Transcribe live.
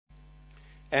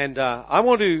And I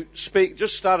want to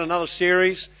start another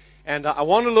series, and I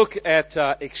want to look at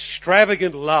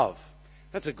extravagant love.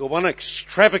 That's a good one,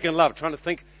 extravagant love. I'm trying to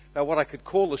think about what I could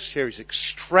call this series,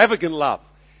 extravagant love.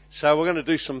 So we're going to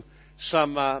do some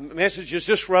messages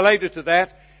just related to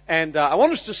that. And I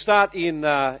want us to start in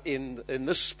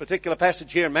this particular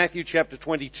passage here in Matthew chapter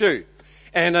 22.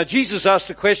 And Jesus asked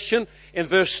a question in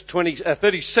verse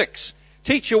 36.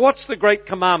 Teacher, what's the great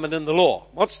commandment in the law?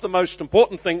 What's the most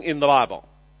important thing in the Bible?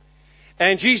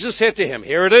 And Jesus said to him,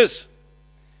 here it is.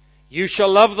 You shall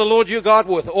love the Lord your God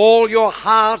with all your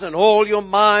heart and all your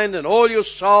mind and all your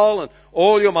soul and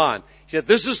all your mind. He said,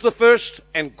 this is the first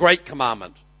and great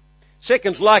commandment.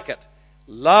 Second's like it.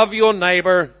 Love your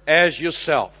neighbor as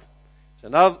yourself. So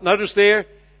notice there,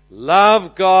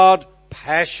 love God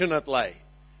passionately.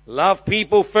 Love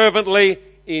people fervently,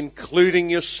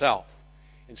 including yourself.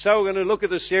 And so we're going to look at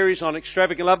this series on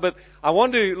extravagant love, but I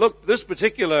want to look this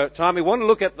particular time, we want to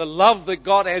look at the love that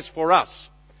God has for us.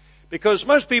 Because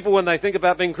most people, when they think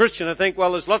about being Christian, they think,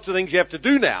 well, there's lots of things you have to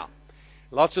do now.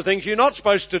 Lots of things you're not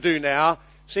supposed to do now.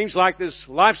 Seems like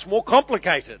life's more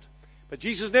complicated. But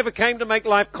Jesus never came to make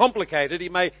life complicated. He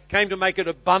came to make it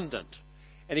abundant.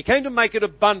 And He came to make it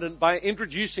abundant by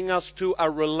introducing us to a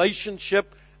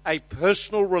relationship, a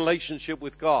personal relationship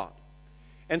with God.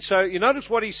 And so you notice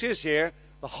what He says here.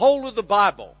 The whole of the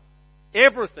Bible,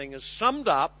 everything is summed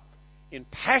up in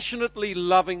passionately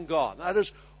loving God.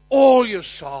 Notice all your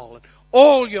soul and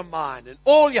all your mind and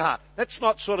all your heart. That's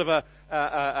not sort of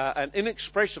an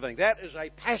inexpressive thing. That is a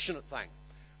passionate thing.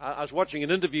 I was watching an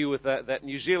interview with that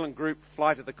New Zealand group,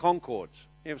 Flight of the Conchords.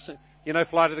 You ever seen,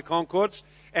 Flight of the Conchords?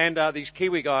 And these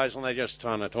Kiwi guys, and they just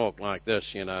trying to talk like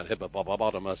this,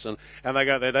 hippopotamus, and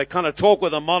they kind of talk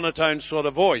with a monotone sort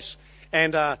of voice.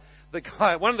 And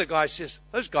one of the guys says,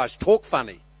 those guys talk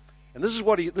funny. And this is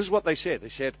what they said. They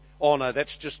said, oh no,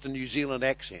 that's just a New Zealand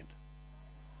accent.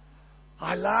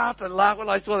 I laughed when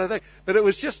I saw that thing. But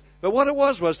what it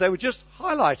was they were just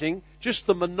highlighting just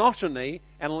the monotony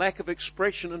and lack of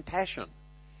expression and passion.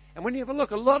 And when you have a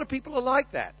look, a lot of people are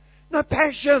like that. No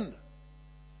passion.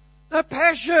 No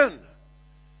passion.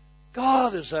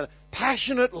 God is a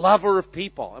passionate lover of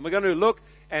people. And we're going to look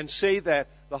and see that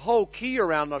the whole key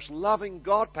around us loving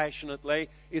God passionately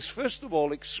is first of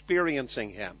all experiencing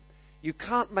Him. You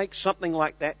can't make something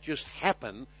like that just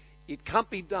happen. It can't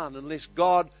be done unless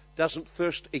God doesn't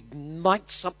first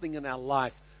ignite something in our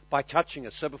life by touching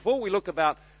us. So before we look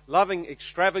about loving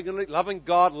extravagantly, loving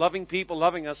God, loving people,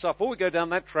 loving ourselves, before we go down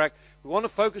that track, we want to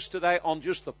focus today on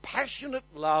just the passionate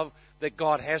love that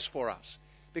God has for us.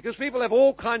 Because people have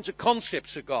all kinds of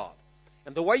concepts of God.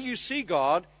 And the way you see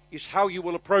God is how you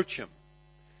will approach Him.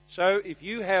 So if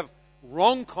you have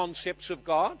wrong concepts of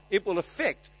God, it will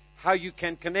affect how you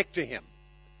can connect to Him.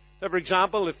 So for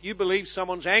example, if you believe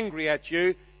someone's angry at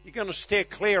you, you're going to steer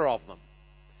clear of them.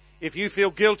 If you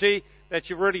feel guilty that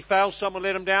you've already failed someone,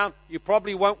 let them down, you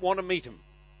probably won't want to meet them.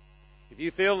 If you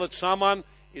feel that someone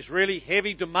is really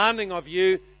heavy demanding of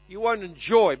you, you won't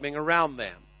enjoy being around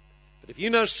them. But if you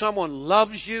know someone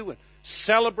loves you and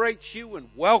celebrates you and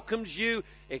welcomes you,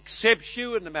 accepts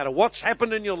you, and no matter what's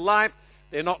happened in your life,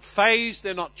 they're not fazed,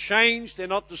 they're not changed, they're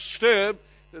not disturbed,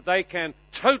 that they can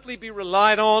totally be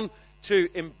relied on to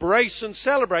embrace and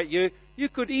celebrate you, you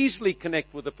could easily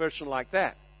connect with a person like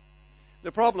that.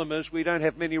 The problem is we don't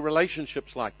have many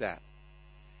relationships like that.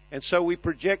 And so we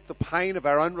project the pain of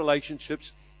our own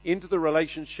relationships into the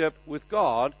relationship with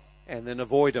God and then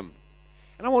avoid Him.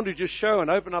 And I want to just show and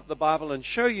open up the Bible and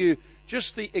show you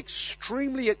just the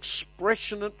extremely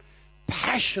expressionate,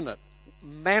 passionate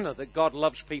manner that God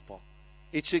loves people.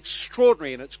 It's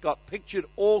extraordinary, and it's got pictured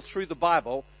all through the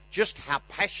Bible just how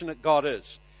passionate God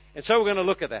is. And so we're going to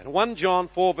look at that. In 1 John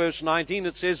 4 verse 19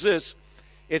 it says this.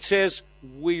 It says,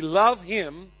 we love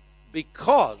Him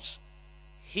because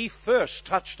He first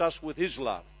touched us with His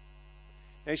love.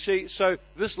 Now you see, so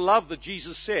this love that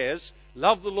Jesus says,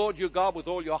 love the Lord your God with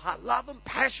all your heart. Love Him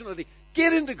passionately.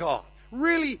 Get into God.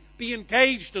 Really be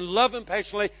engaged and love Him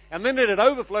passionately. And then let it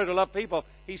overflow to love people.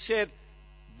 He said,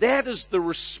 that is the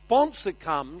response that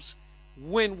comes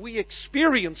when we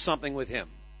experience something with Him.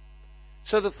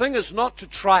 So the thing is not to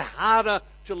try harder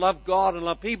to love God and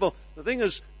love people. The thing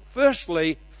is,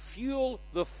 firstly, fuel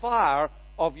the fire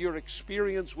of your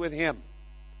experience with Him.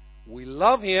 We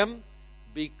love Him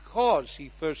because He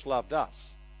first loved us.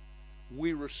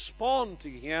 We respond to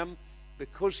Him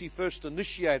because He first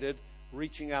initiated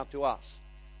reaching out to us.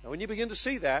 Now, when you begin to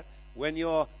see that, when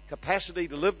your capacity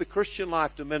to live the Christian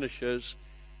life diminishes,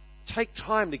 take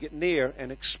time to get near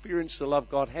and experience the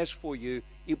love God has for you.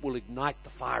 It will ignite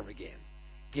the fire again.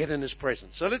 get in His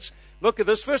presence. So let's look at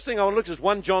this. First thing I want to look at is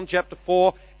 1 John chapter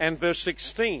 4 and verse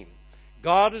 16.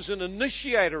 God is an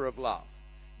initiator of love.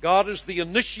 God is the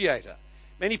initiator.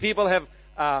 Many people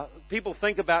people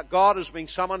think about God as being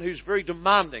someone who's very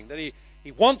demanding, that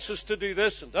He wants us to do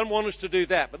this and doesn't want us to do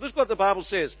that. But this is what the Bible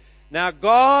says. Now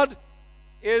God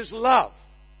is love.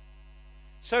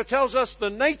 So it tells us the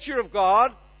nature of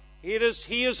God. He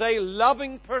is a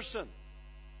loving person.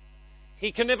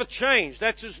 He can never change.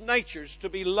 That's His nature, is to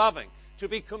be loving, to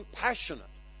be compassionate,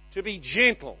 to be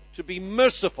gentle, to be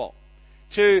merciful,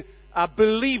 to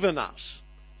believe in us,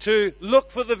 to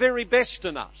look for the very best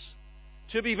in us,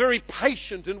 to be very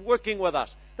patient in working with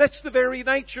us. That's the very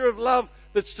nature of love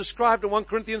that's described in 1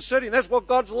 Corinthians 13. That's what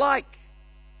God's like.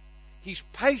 He's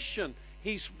patient.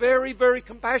 He's very, very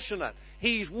compassionate.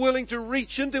 He's willing to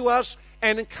reach into us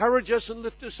and encourage us and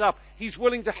lift us up. He's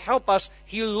willing to help us.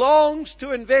 He longs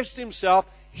to invest Himself.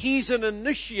 He's an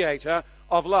initiator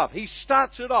of love. He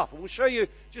starts it off. And we'll show you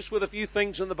just with a few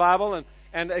things in the Bible.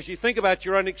 And as you think about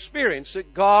your own experience,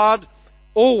 that God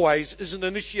always is an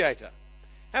initiator.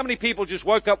 How many people just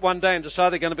woke up one day and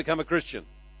decided they're going to become a Christian?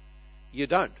 You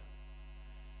don't.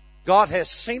 God has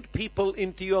sent people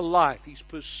into your life. He's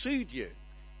pursued you.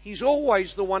 He's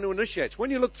always the one who initiates. When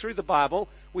you look through the Bible,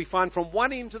 we find from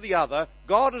one end to the other,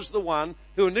 God is the one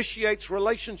who initiates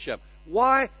relationship.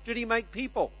 Why did He make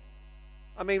people?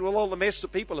 I mean, with all the mess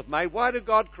that people have made, why did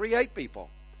God create people?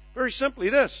 Very simply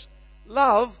this.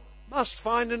 Love must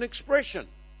find an expression.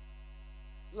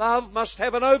 Love must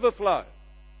have an overflow.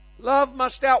 Love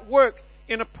must outwork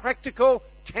in a practical,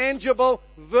 tangible,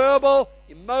 verbal,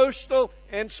 emotional,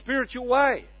 and spiritual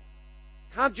way.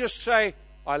 Can't just say,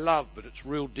 I love, but it's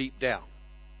real deep down.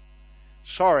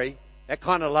 Sorry, that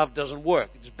kind of love doesn't work.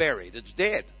 It's buried. It's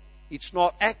dead. It's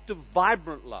not active,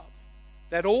 vibrant love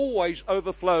that always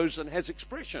overflows and has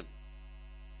expression.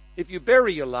 If you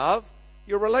bury your love,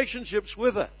 your relationship's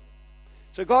with it.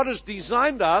 So God has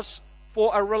designed us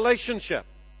for a relationship.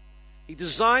 He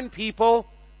designed people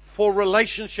for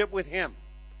relationship with Him.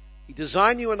 He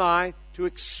designed you and I to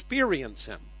experience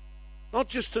Him. Not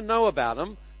just to know about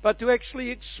Him, but to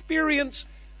actually experience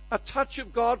a touch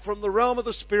of God from the realm of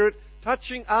the Spirit,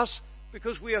 touching us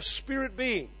because we are spirit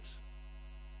beings.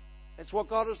 That's what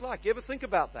God is like. You ever think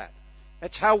about that?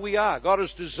 That's how we are. God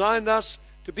has designed us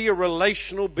to be a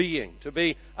relational being, to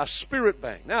be a spirit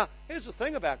being. Now, here's the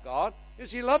thing about God,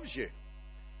 is He loves you.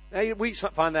 Now, we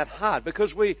find that hard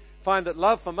because we find that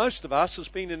love for most of us has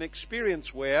been an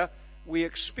experience where we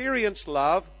experienced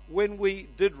love when we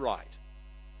did right.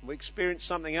 We experienced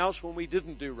something else when we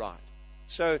didn't do right.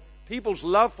 So people's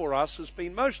love for us has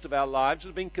been, most of our lives,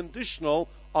 has been conditional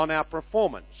on our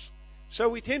performance. So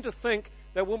we tend to think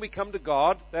that when we come to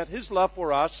God, that His love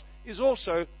for us is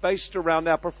also based around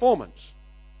our performance.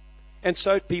 And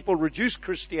so people reduce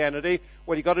Christianity.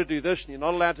 Well, you've got to do this and you're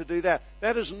not allowed to do that.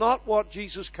 That is not what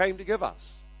Jesus came to give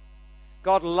us.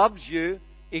 God loves you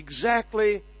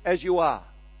exactly as you are.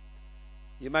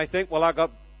 You may think,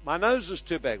 well, my nose is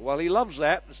too big. Well, He loves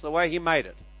that. It's the way He made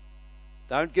it.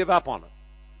 Don't give up on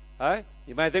it. Okay?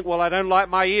 You may think, well, I don't like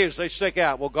my ears. They stick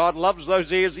out. Well, God loves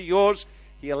those ears of yours.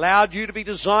 He allowed you to be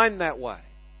designed that way.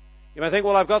 You may think,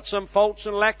 well, I've got some faults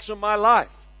and lacks in my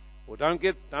life. Well,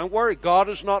 don't worry. God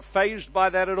is not fazed by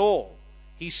that at all.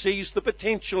 He sees the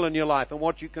potential in your life and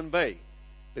what you can be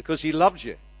because He loves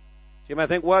you. So you may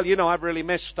think, well, I've really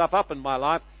messed stuff up in my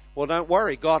life. Well, don't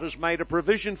worry. God has made a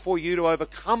provision for you to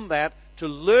overcome that, to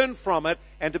learn from it,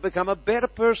 and to become a better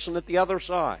person at the other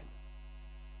side.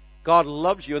 God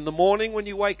loves you. In the morning when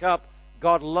you wake up,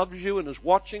 God loves you and is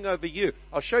watching over you.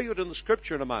 I'll show you it in the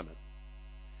Scripture in a moment.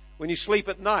 When you sleep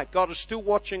at night, God is still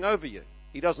watching over you.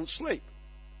 He doesn't sleep.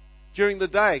 During the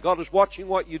day, God is watching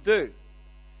what you do.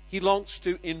 He longs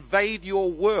to invade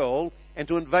your world and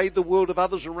to invade the world of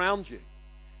others around you.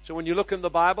 So when you look in the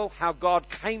Bible, how God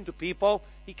came to people,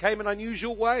 He came in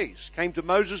unusual ways. Came to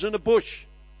Moses in a bush.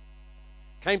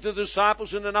 Came to the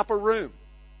disciples in an upper room.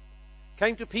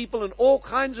 Came to people in all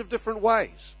kinds of different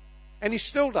ways. And He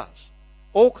still does.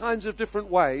 All kinds of different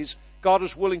ways. God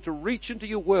is willing to reach into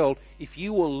your world. If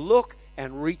you will look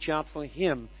and reach out for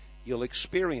Him, you'll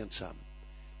experience Him.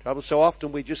 Trouble, so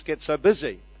often we just get so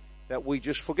busy that we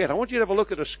just forget. I want you to have a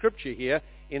look at a scripture here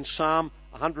in Psalm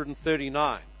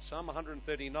 139. Psalm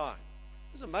 139.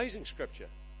 This is an amazing scripture.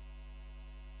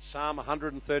 Psalm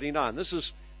 139. This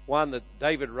is one that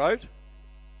David wrote.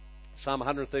 Psalm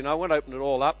 139. I won't open it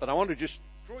all up, but I want to just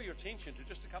draw your attention to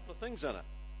just a couple of things in it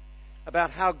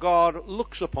about how God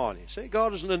looks upon you. See,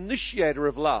 God is an initiator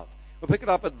of love. We'll pick it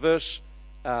up at verse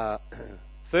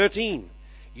 13.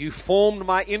 You formed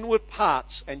my inward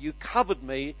parts, and you covered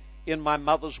me in my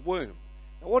mother's womb.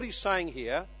 Now, what he's saying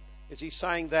here is he's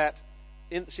saying that,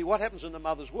 see, what happens in the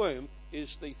mother's womb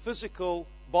is the physical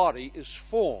body is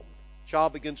formed.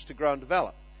 Child begins to grow and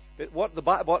develop. But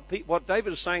what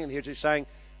David is saying in here is he's saying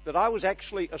that I was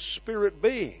actually a spirit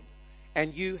being,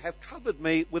 and you have covered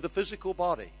me with a physical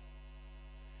body.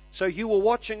 So you were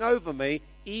watching over me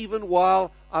even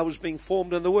while I was being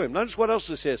formed in the womb. Notice what else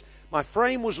it says. My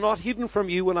frame was not hidden from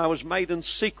you when I was made in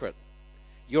secret.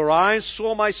 Your eyes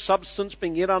saw my substance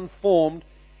being yet unformed,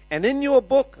 and in your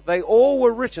book they all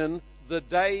were written, the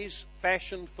days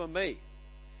fashioned for me.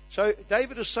 So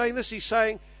David is saying this. He's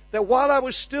saying that while I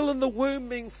was still in the womb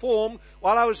being formed,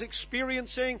 while I was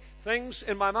experiencing things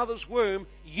in my mother's womb,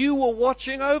 you were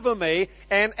watching over me,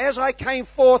 and as I came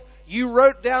forth, you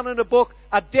wrote down in a book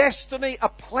a destiny, a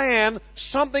plan,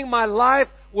 something my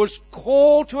life was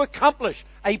called to accomplish,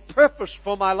 a purpose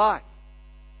for my life.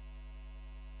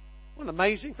 What an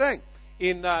amazing thing.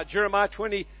 In Jeremiah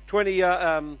 23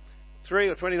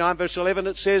 or 29, verse 11,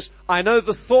 it says, I know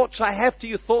the thoughts I have to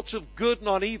you, thoughts of good,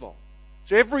 not evil.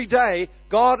 So every day,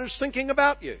 God is thinking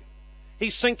about you.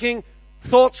 He's thinking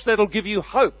thoughts that'll give you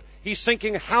hope. He's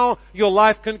thinking how your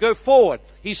life can go forward.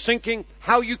 He's thinking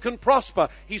how you can prosper.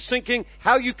 He's thinking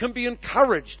how you can be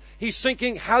encouraged. He's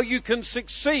thinking how you can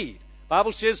succeed. The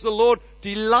Bible says the Lord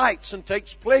delights and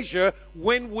takes pleasure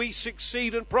when we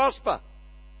succeed and prosper.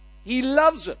 He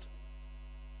loves it.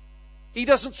 He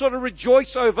doesn't sort of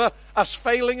rejoice over us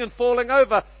failing and falling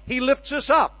over. He lifts us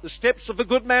up. The steps of a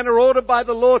good man are ordered by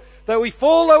the Lord. Though he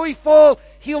fall,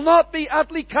 he'll not be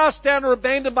utterly cast down or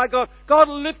abandoned by God. God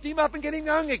will lift him up and get him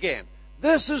going again.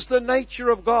 This is the nature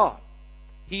of God.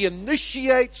 He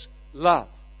initiates love.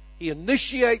 He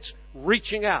initiates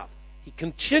reaching out. He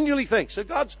continually thinks. So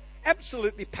God's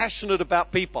absolutely passionate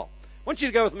about people. I want you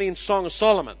to go with me in Song of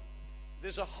Solomon.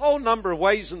 There's a whole number of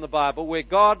ways in the Bible where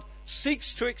God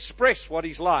seeks to express what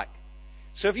He's like.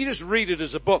 So if you just read it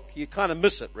as a book, you kind of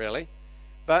miss it, really.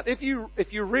 But if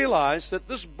you realize that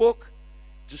this book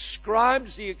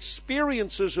describes the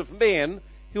experiences of men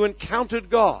who encountered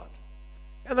God,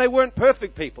 and they weren't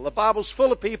perfect people. The Bible's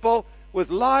full of people with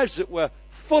lives that were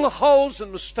full of holes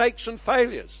and mistakes and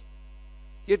failures.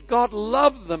 Yet God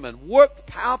loved them and worked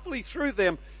powerfully through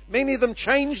them. Many of them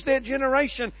changed their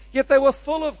generation, yet they were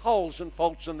full of holes and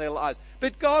faults in their lives.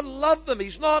 But God loved them.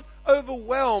 He's not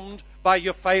overwhelmed by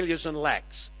your failures and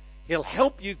lacks. He'll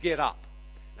help you get up.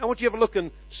 Now, I want you to have a look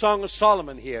in Song of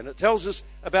Solomon here, and it tells us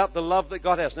about the love that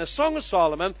God has. Now, Song of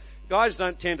Solomon, guys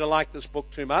don't tend to like this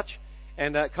book too much,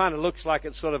 and it kind of looks like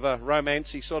it's sort of a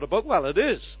romancy sort of book. Well, it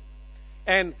is.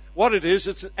 And what it is,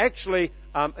 it's actually,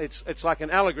 it's like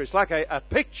an allegory. It's like a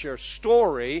picture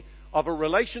story of a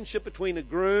relationship between a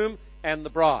groom and the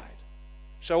bride.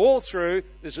 So all through,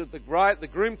 there's the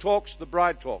groom talks, the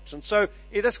bride talks. And so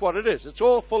that's what it is. It's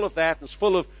all full of that, and it's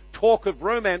full of talk of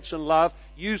romance and love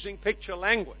using picture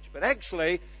language. But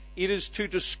actually, it is to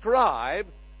describe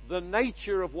the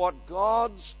nature of what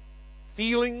God's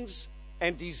feelings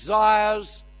and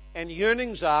desires and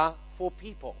yearnings are for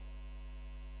people,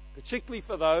 particularly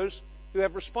for those who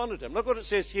have responded to Him. Look what it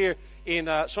says here in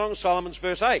Song of Solomon,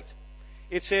 verse 8.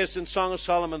 It says in Song of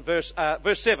Solomon, verse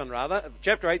 7,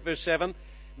 chapter 8, verse 7,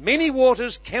 many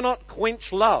waters cannot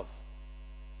quench love.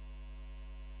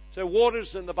 So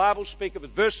waters in the Bible speak of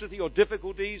adversity or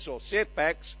difficulties or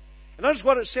setbacks. And notice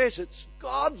what it says. It's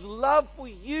God's love for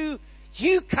you.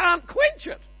 You can't quench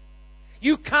it.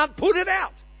 You can't put it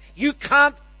out. You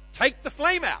can't take the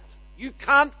flame out. You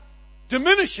can't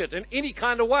diminish it in any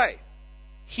kind of way.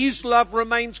 His love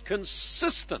remains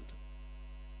consistent.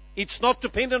 It's not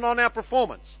dependent on our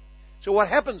performance. So what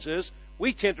happens is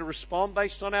we tend to respond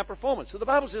based on our performance. So the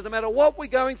Bible says no matter what we're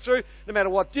going through, no matter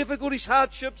what difficulties,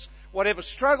 hardships, whatever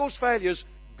struggles, failures,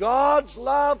 God's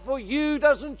love for you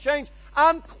doesn't change.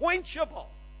 Unquenchable.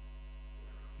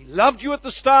 He loved you at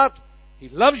the start. He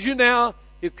loves you now.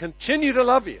 He'll continue to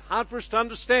love you. Hard for us to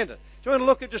understand it. So we're going to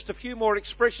look at just a few more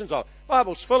expressions of it. The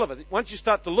Bible's full of it. Once you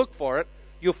start to look for it,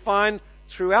 you'll find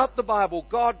throughout the Bible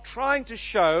God trying to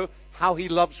show how He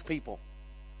loves people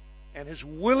and His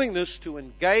willingness to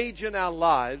engage in our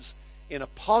lives in a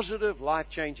positive,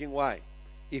 life-changing way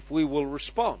if we will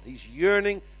respond. He's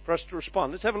yearning for us to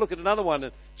respond. Let's have a look at another one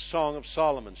in Song of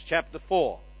Solomon, chapter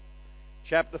 4.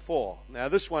 Chapter 4. Now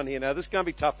this one here, this is going to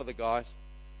be tough for the guys,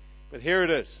 but here it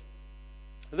is.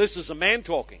 This is a man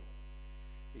talking.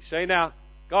 You say, now,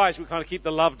 guys, we kind of keep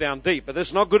the love down deep, but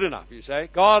that's not good enough, you say.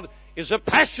 God is a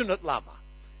passionate lover.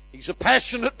 He's a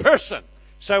passionate person.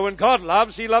 So when God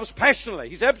loves, He loves passionately.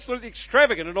 He's absolutely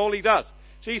extravagant in all He does.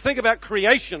 So you think about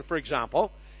creation, for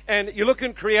example, and you look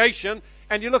in creation,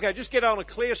 and you look at, just get on a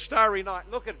clear, starry night,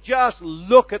 just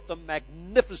look at the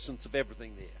magnificence of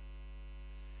everything there.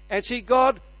 And see,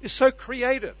 God is so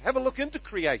creative. Have a look into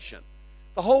creation.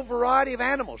 The whole variety of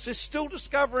animals. They're still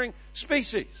discovering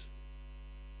species.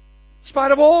 In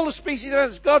spite of all the species of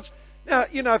animals, now,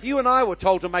 if you and I were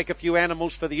told to make a few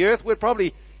animals for the earth, we'd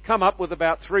probably come up with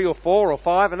about 3 or 4 or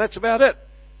 5, and that's about it.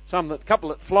 A couple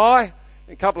that fly,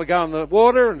 and a couple that go in the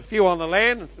water, and a few on the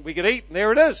land, and we could eat, and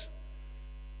there it is.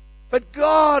 But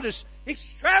God is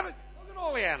extravagant. Look at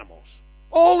all the animals.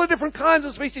 All the different kinds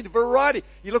of species, the variety.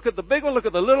 You look at the big one, look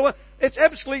at the little one. It's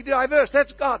absolutely diverse.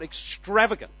 That's God,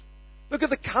 extravagant. Look at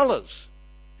the colors.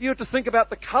 If you had to think about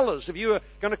the colors, if you were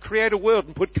going to create a world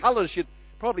and put colors, you'd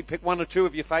probably pick 1 or 2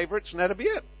 of your favorites, and that'd be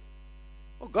it.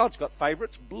 Well, God's got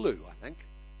favorites, blue, I think,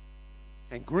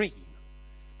 and green.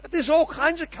 But there's all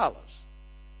kinds of colors.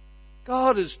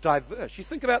 God is diverse. You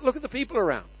think about, look at the people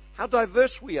around, how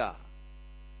diverse we are.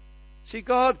 See,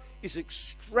 God is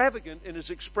extravagant in His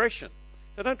expression.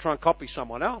 Now, don't try and copy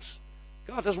someone else.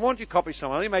 God doesn't want you to copy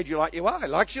someone else. He made you like you are. He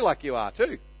likes you like you are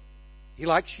too. He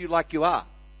likes you like you are.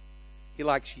 He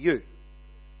likes you.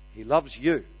 He loves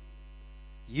you.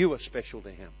 You are special to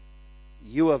Him.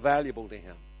 You are valuable to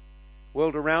Him. The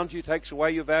world around you takes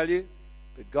away your value,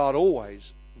 but God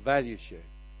always values you.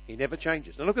 He never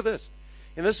changes. Now look at this.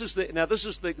 And this is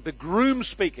the groom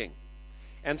speaking.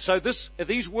 And so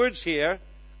these words here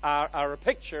are a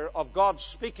picture of God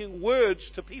speaking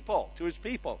words to people, to His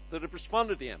people that have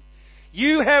responded to Him.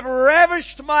 You have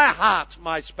ravished my heart,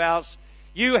 my spouse.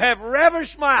 You have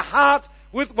ravished my heart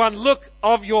with one look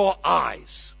of your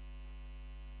eyes.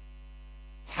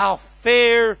 How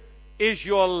fair is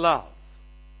your love,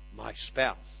 my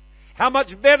spouse. How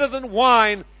much better than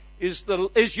wine is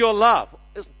your love.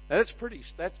 That's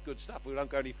good stuff. We don't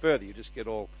go any further. You just get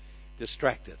all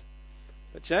distracted.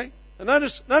 Okay? And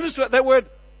notice that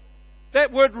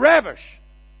word ravish.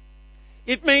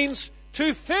 It means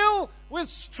to fill with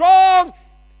strong,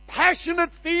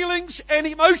 passionate feelings and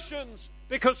emotions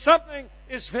because something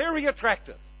is very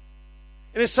attractive.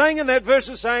 And it's saying in that verse,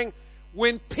 it's saying,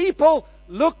 when people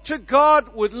look to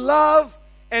God with love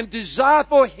and desire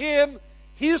for Him,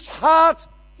 His heart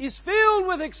is filled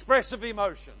with expressive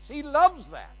emotions. He loves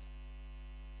that.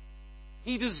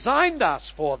 He designed us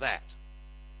for that.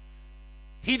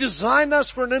 He designed us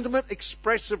for an intimate,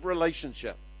 expressive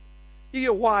relationship.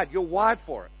 You're wired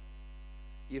for it.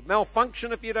 You've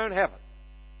malfunctioned if you don't have it.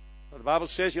 Well, the Bible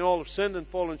says, all have sinned and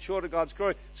fallen short of God's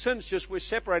glory. Sin's just we're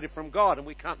separated from God and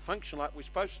we can't function like we're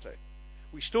supposed to.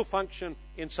 We still function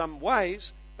in some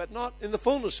ways, but not in the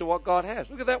fullness of what God has.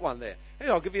 Look at that one there. Hey,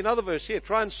 I'll give you another verse here.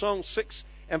 Try in Psalm 6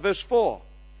 and verse 4.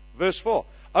 Verse 4.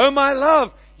 Oh, my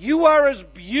love, you are as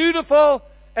beautiful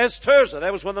as Tirzah.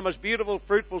 That was one of the most beautiful,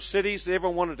 fruitful cities that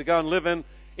everyone wanted to go and live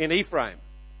in Ephraim.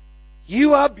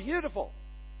 You are beautiful.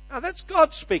 Now, that's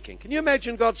God speaking. Can you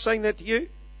imagine God saying that to you?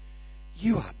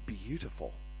 You are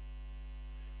beautiful.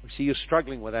 We see you're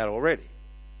struggling with that already.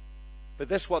 But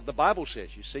that's what the Bible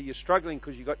says. You see, you're struggling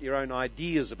because you've got your own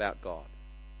ideas about God.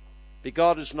 But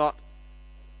God is not,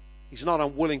 He's not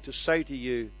unwilling to say to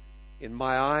you, in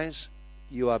my eyes,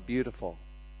 you are beautiful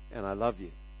and I love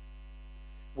you.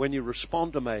 When you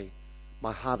respond to me,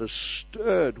 my heart is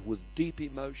stirred with deep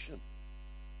emotion.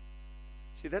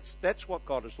 See, that's what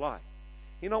God is like.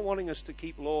 He's not wanting us to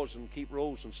keep laws and keep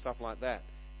rules and stuff like that.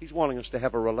 He's wanting us to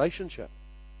have a relationship.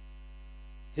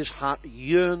 His heart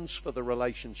yearns for the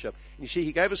relationship. And you see,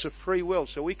 He gave us a free will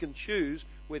so we can choose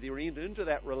whether we enter into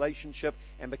that relationship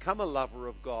and become a lover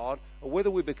of God or whether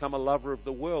we become a lover of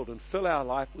the world and fill our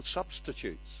life with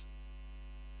substitutes.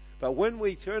 But when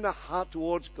we turn our heart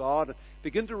towards God and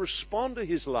begin to respond to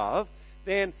His love,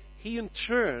 then He in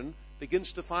turn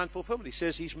begins to find fulfillment. He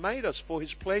says He's made us for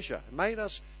His pleasure, made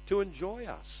us to enjoy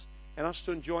us and us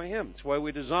to enjoy Him. It's the way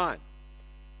we're designed.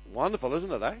 Wonderful,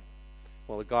 isn't it, eh?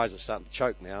 Well, the guys are starting to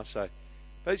choke now.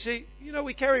 But you see,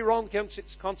 we carry wrong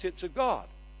concepts of God.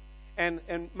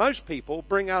 And most people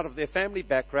bring out of their family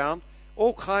background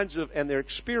all kinds of, and their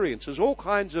experiences, all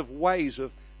kinds of ways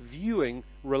of viewing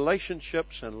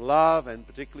relationships and love and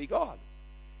particularly God.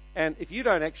 And if you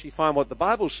don't actually find what the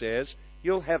Bible says,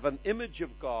 you'll have an image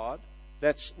of God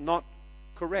that's not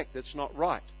correct, that's not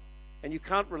right. And you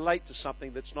can't relate to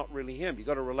something that's not really Him. You've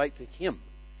got to relate to Him.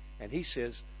 And He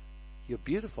says, you're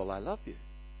beautiful, I love you.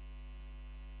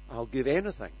 I'll give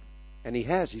anything. And He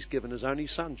has. He's given His only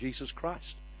Son, Jesus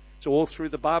Christ. So all through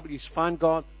the Bible, you find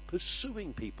God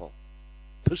pursuing people,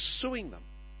 pursuing them,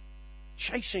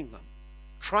 chasing them,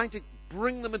 trying to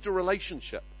bring them into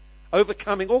relationship,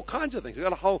 overcoming all kinds of things. We've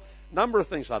got a whole number of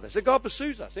things like that. So God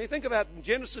pursues us. And you think about in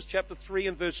Genesis chapter 3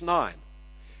 and verse 9.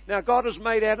 Now, God has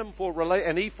made Adam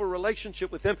and Eve for a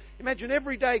relationship with Him. Imagine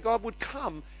every day God would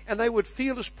come and they would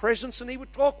feel His presence and He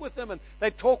would talk with them and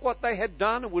they'd talk what they had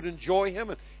done and would enjoy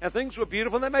Him and things were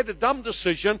beautiful. And they made a dumb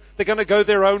decision. They're going to go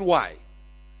their own way.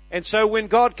 And so when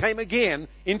God came again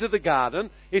into the garden,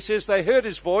 it says they heard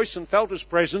His voice and felt His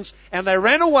presence and they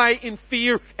ran away in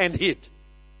fear and hid.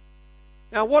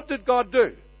 Now, what did God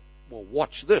do? Well,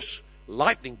 watch this.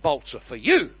 Lightning bolts are for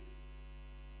you.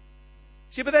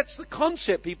 See, but that's the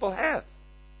concept people have.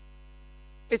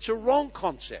 It's a wrong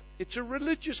concept. It's a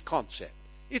religious concept.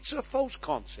 It's a false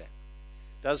concept.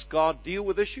 Does God deal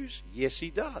with issues? Yes, He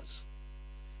does.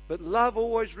 But love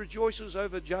always rejoices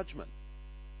over judgment.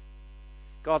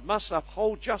 God must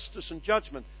uphold justice and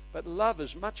judgment, but love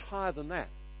is much higher than that.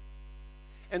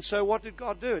 And so what did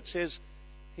God do? It says,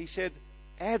 He said,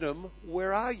 Adam,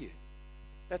 where are you?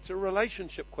 That's a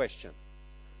relationship question.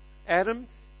 Adam,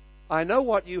 I know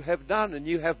what you have done, and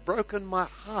you have broken my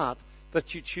heart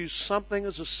that you choose something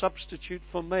as a substitute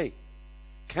for me.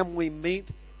 Can we meet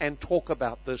and talk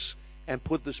about this and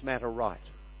put this matter right?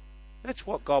 That's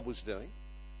what God was doing.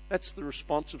 That's the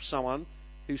response of someone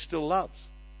who still loves.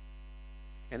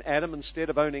 And Adam, instead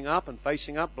of owning up and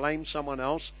facing up, blamed someone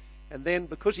else. And then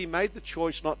because he made the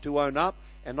choice not to own up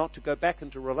and not to go back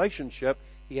into relationship,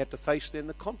 he had to face then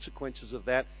the consequences of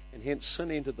that, and hence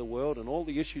sin entered the world and all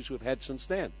the issues we've had since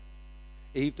then.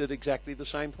 Eve did exactly the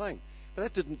same thing. But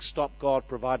that didn't stop God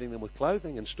providing them with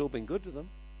clothing and still being good to them.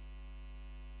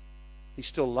 He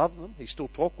still loved them. He still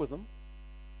talked with them.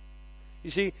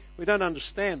 You see, we don't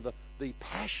understand the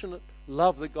passionate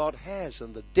love that God has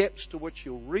and the depths to which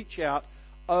He'll reach out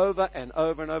over and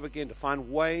over and over again to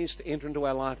find ways to enter into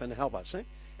our life and help us. Eh?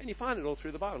 And you find it all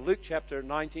through the Bible. Luke chapter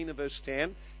 19 and verse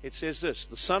 10, it says this,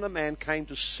 the Son of Man came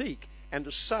to seek and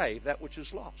to save that which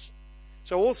is lost.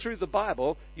 So all through the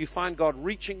Bible, you find God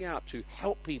reaching out to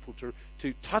help people,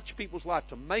 to touch people's life,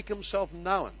 to make Himself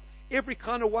known, every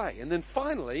kind of way. And then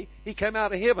finally, He came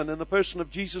out of heaven in the person of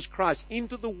Jesus Christ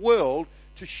into the world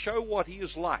to show what He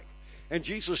is like. And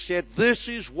Jesus said, this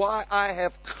is why I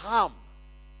have come.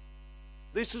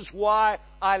 This is why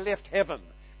I left heaven.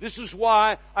 This is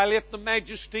why I left the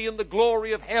majesty and the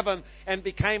glory of heaven and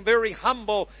became very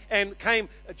humble and came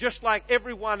just like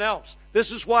everyone else.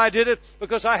 This is why I did it,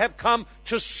 because I have come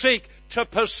to seek, to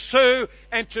pursue,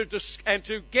 and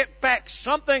to get back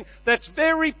something that's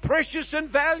very precious and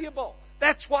valuable.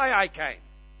 That's why I came.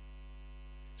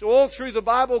 So all through the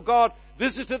Bible, God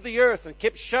visited the earth and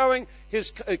kept showing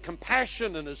His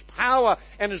compassion and His power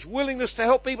and His willingness to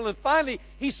help people. And finally,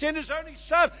 He sent His only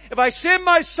Son. If I send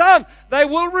my Son, they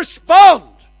will respond.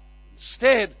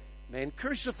 Instead, men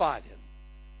crucified Him.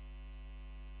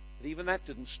 But even that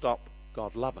didn't stop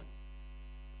God loving.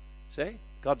 See?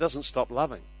 God doesn't stop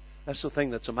loving. That's the thing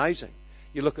that's amazing.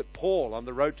 You look at Paul on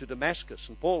the road to Damascus,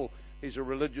 and Paul, he's a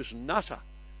religious nutter.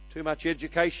 Too much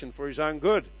education for his own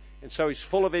good. And so he's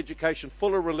full of education,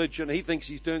 full of religion. He thinks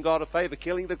he's doing God a favor,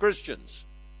 killing the Christians.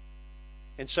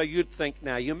 And so you'd think,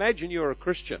 now, you imagine you're a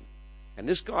Christian, and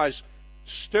this guy's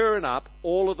stirring up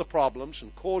all of the problems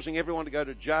and causing everyone to go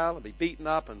to jail and be beaten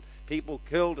up and people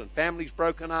killed and families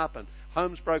broken up and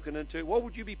homes broken into. What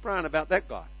would you be praying about that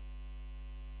guy?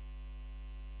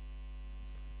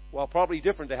 Well, probably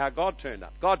different to how God turned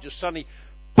up. God just suddenly,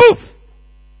 poof!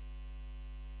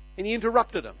 And He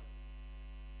interrupted him.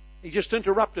 He just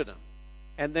interrupted him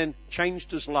and then changed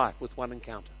his life with one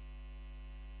encounter.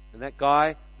 And that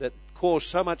guy that caused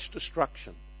so much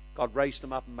destruction, God raised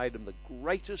him up and made him the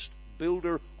greatest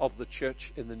builder of the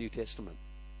church in the New Testament.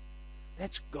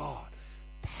 That's God,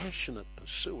 passionate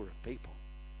pursuer of people.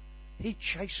 He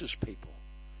chases people.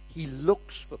 He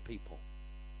looks for people.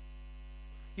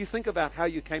 You think about how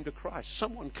you came to Christ.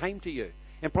 Someone came to you,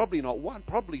 and probably not one,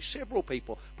 probably several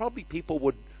people. Probably people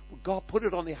would God put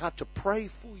it on their heart to pray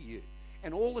for you.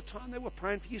 And all the time they were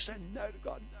praying for you, saying, no to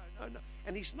God, no.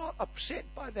 And He's not upset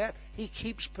by that. He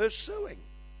keeps pursuing.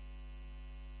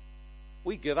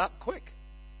 We give up quick.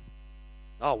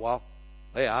 Oh, well,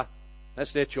 they are.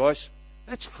 That's their choice.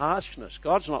 That's harshness.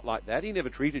 God's not like that. He never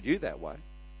treated you that way.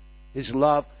 His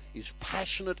love is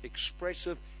passionate,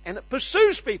 expressive, and it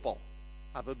pursues people.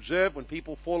 I've observed when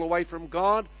people fall away from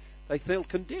God, they feel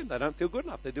condemned. They don't feel good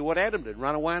enough. They do what Adam did,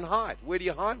 run away and hide. Where do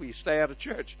you hide? Well, you stay out of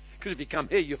church. Because if you come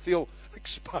here, you feel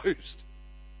exposed.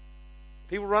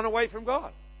 People run away from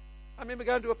God. I remember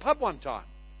going to a pub one time.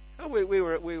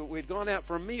 We'd gone out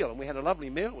for a meal, and we had a lovely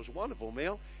meal. It was a wonderful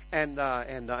meal, and I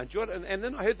enjoyed it. And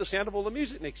then I heard the sound of all the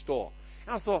music next door.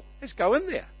 And I thought, let's go in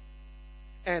there.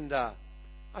 And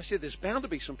I said, there's bound to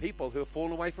be some people who have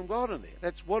fallen away from God in there.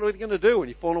 That's what are we going to do when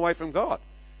you've fallen away from God?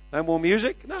 No more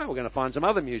music? No, we're going to find some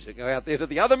other music. Go out there to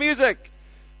the other music.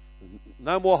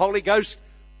 no more Holy Ghost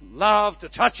love to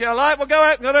touch our life. We'll go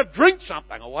out and go to drink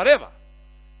something or whatever.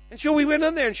 And sure, we went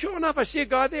in there, and sure enough, I see a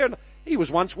guy there, and he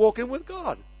was once walking with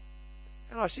God.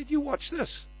 And I said, you watch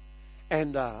this.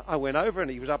 And I went over,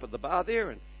 and he was up at the bar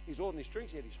there, and he's ordering his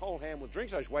drinks. He had his whole hand with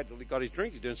drinks. I just waited till he got his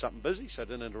drink. He's doing something busy, so I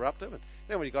didn't interrupt him. And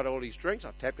then when he got all his drinks,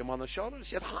 I tapped him on the shoulder and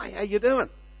said, hi, how you doing?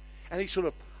 And he's sort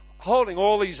of holding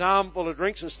all these armful of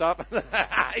drinks and stuff.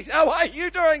 He said, oh, what are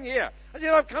you doing here? I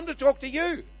said, I've come to talk to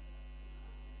you.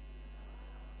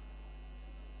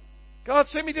 God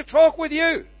sent me to talk with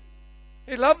you.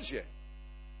 He loves you.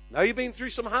 Now you've been through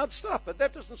some hard stuff, but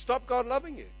that doesn't stop God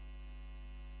loving you.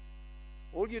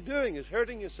 All you're doing is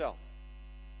hurting yourself.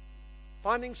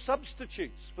 Finding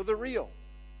substitutes for the real.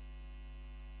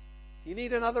 You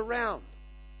need another round.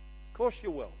 Of course you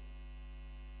will.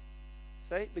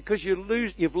 See? Because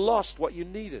you've lost what you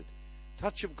needed.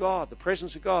 Touch of God, the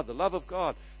presence of God, the love of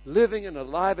God, living and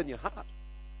alive in your heart.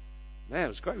 Man, it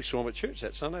was great. We saw him at church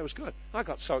that Sunday. It was good. I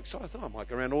got so excited. I thought I might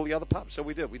go around all the other pubs. So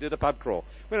we did. We did a pub crawl.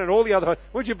 Went in all the other.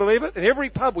 Would you believe it? In every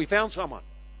pub we found someone.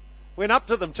 Went up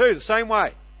to them too, the same way.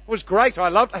 It was great. I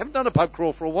haven't done a pub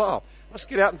crawl for a while. Let's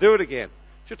get out and do it again.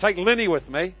 Should take Linny with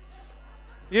me.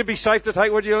 You'd be safe to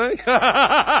take, would you, Linny?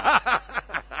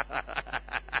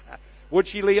 Would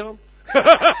she, Leon?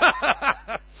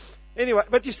 Anyway,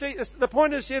 but you see, the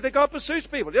point is here that God pursues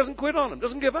people. He doesn't quit on them.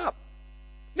 Doesn't give up.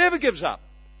 Never gives up.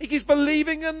 He keeps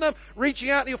believing in them, reaching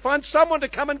out, and he'll find someone to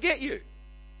come and get you.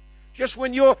 Just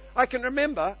when I can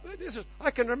remember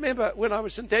when I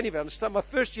was in Dannyvale and started my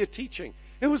first year teaching.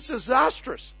 It was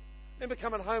disastrous. I remember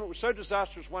coming home. It was so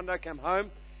disastrous. One day I came home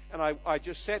and I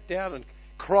just sat down and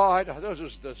cried. I thought it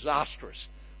was disastrous.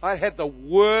 I had the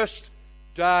worst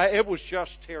day. It was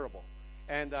just terrible.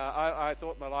 And I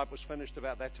thought my life was finished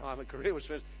about that time. My career was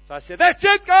finished. So I said, that's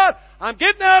it, God. I'm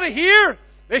getting out of here.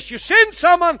 Unless you send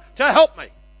someone to help me.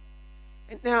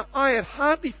 And now, I had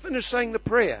hardly finished saying the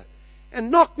prayer.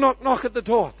 And knock, knock, knock at the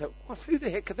door. I thought, well, who the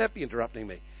heck could that be interrupting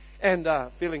me? And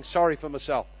feeling sorry for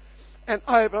myself. And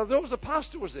there was the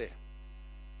pastor was there.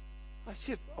 I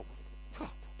said,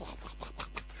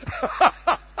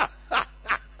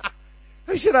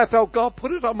 he said, I felt God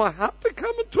put it on my heart to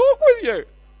come and talk with you.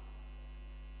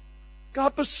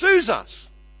 God pursues us.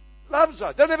 Loves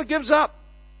us. Don't ever gives up.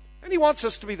 And he wants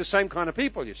us to be the same kind of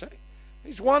people, you see.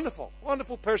 He's wonderful,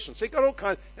 wonderful person. So he got all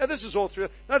kinds. Now this is all through.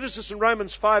 Notice this in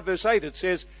Romans 5 verse 8. It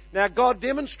says, now God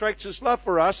demonstrates his love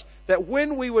for us that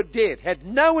when we were dead, had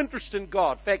no interest in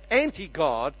God, in fact,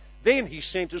 anti-God, then he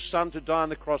sent his son to die on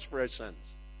the cross for our sins.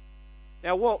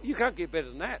 Now, well, you can't get better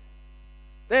than that.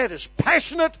 That is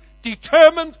passionate,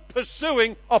 determined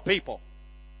pursuing of people.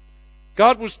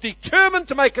 God was determined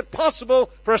to make it possible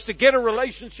for us to get a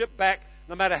relationship back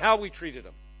no matter how we treated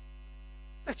him.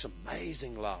 That's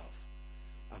amazing love.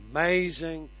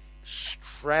 Amazing,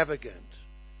 extravagant,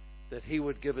 that he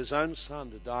would give his own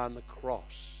son to die on the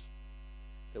cross,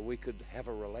 that we could have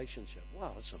a relationship.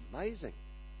 Wow, it's amazing.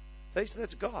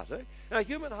 That's God. Eh? Now, a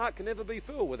human heart can never be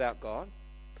filled without God.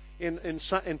 In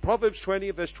Proverbs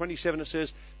 20, verse 27, it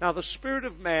says, now the spirit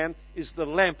of man is the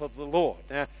lamp of the Lord.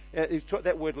 Now,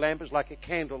 that word lamp is like a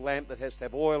candle lamp that has to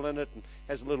have oil in it and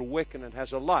has a little wick and it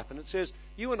has a life. And it says,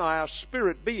 you and I are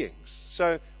spirit beings.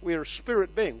 So we're a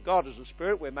spirit being. God is a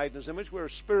spirit. We're made in his image. We're a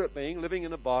spirit being living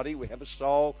in a body. We have a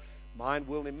soul, mind,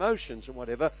 will, emotions and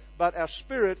whatever. But our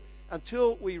spirit,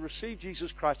 until we receive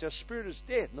Jesus Christ, our spirit is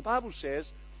dead. And the Bible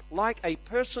says, like a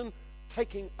person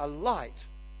taking a light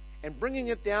and bringing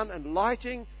it down and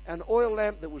lighting an oil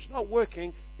lamp that was not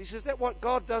working, he says that's what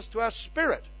God does to our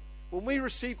spirit. When we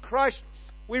receive Christ,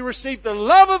 we receive the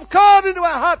love of God into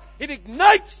our heart. It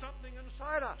ignites something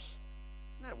inside us.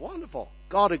 Isn't that wonderful?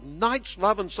 God ignites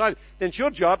love inside. Then it's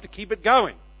your job to keep it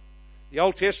going. The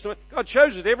Old Testament, God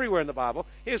shows it everywhere in the Bible.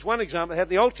 Here's one example. They had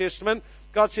the Old Testament.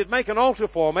 God said, make an altar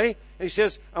for me. And he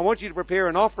says, I want you to prepare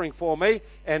an offering for me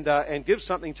and give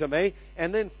something to me.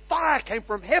 And then fire came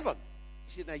from heaven.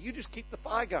 He said, now you just keep the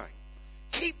fire going.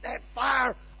 Keep that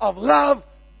fire of love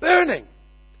burning.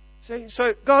 See,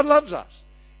 so God loves us.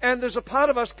 And there's a part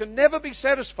of us can never be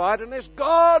satisfied unless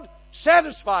God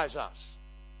satisfies us.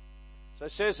 So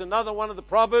it says another one of the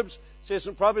Proverbs, says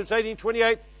in Proverbs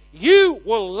 18:28, you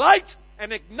will light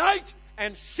and ignite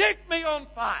and set me on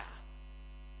fire.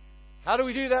 How do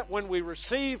we do that? When we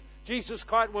receive Jesus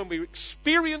Christ, when we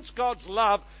experience God's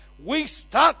love, we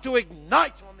start to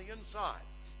ignite on the inside.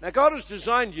 Now, God has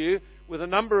designed you with a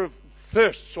number of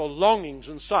thirsts or longings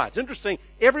inside. It's interesting.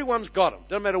 Everyone's got them.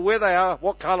 Doesn't matter where they are,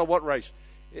 what color, what race.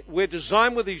 We're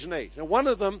designed with these needs. And one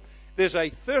of them, there's a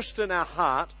thirst in our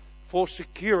heart for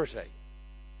security.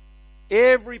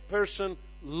 Every person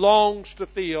longs to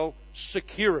feel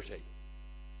security.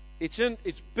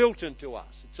 It's built into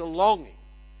us. It's a longing.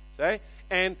 See?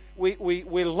 And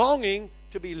we're longing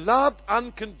to be loved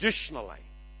unconditionally.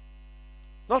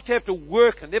 Not to have to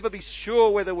work and never be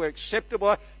sure whether we're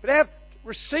acceptable, but have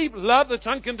receive love that's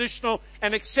unconditional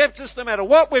and accepts us no matter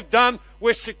what we've done.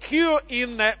 We're secure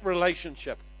in that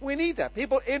relationship. We need that.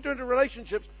 People enter into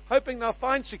relationships hoping they'll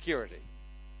find security.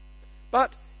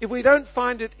 But if we don't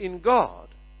find it in God,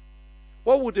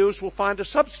 what we'll do is we'll find a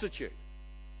substitute.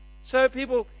 So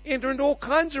people enter into all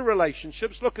kinds of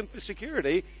relationships looking for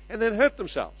security and then hurt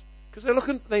themselves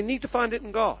because they need to find it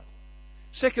in God.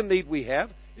 Second need we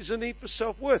have is a need for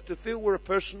self-worth, to feel we're a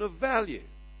person of value.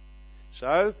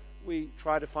 So we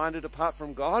try to find it apart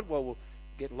from God. Well, we'll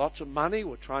get lots of money,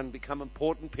 we'll try and become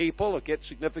important people or get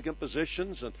significant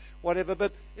positions and whatever.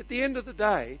 But at the end of the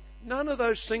day, none of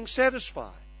those things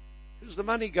satisfy. Because the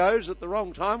money goes at the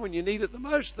wrong time when you need it the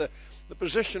most. The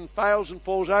position fails and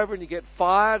falls over and you get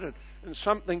fired and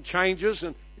something changes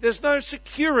and there's no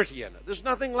security in it. There's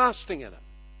nothing lasting in it.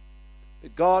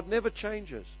 But God never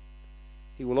changes.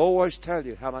 He will always tell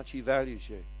you how much He values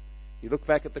you. You look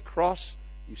back at the cross,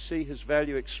 you see His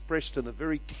value expressed in a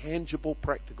very tangible,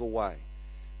 practical way.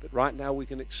 But right now we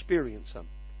can experience Him.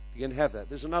 You can have that.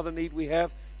 There's another need we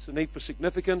have. It's the need for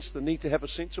significance, the need to have a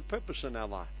sense of purpose in our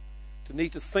life. To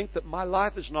need to think that my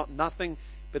life is not nothing,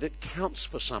 but it counts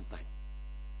for something.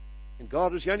 And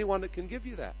God is the only one that can give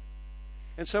you that.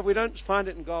 And so if we don't find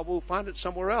it in God, we'll find it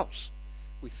somewhere else.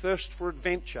 We thirst for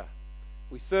adventure.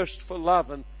 We thirst for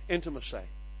love and intimacy.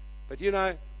 But you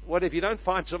know, what if you don't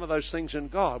find some of those things in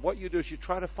God? What you do is you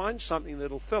try to find something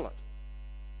that'll fill it.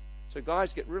 So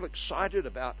guys get real excited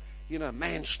about,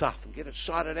 man stuff and get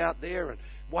excited out there and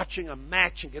watching a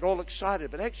match and get all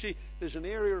excited. But actually, there's an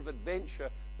area of adventure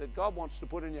that God wants to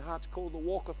put in your heart. It's called the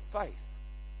walk of faith,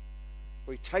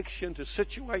 where He takes you into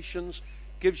situations,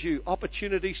 gives you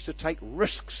opportunities to take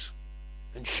risks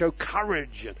and show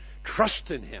courage and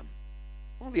trust in Him.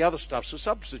 All the other stuff's a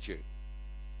substitute.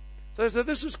 So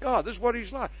this is God. This is what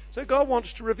He's like. So God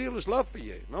wants to reveal His love for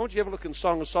you. And I want you to have a look in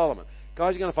Song of Solomon.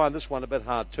 Guys, you're going to find this one a bit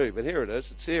hard too, but here it is.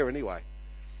 It's here anyway.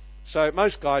 So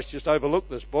most guys just overlook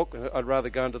this book. I'd rather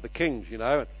go into the Kings,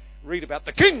 and read about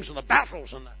the kings and the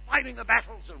battles and fighting the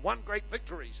battles and won great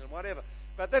victories and whatever.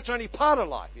 But that's only part of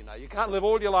life, You can't live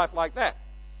all your life like that.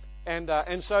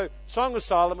 And so Song of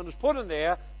Solomon is put in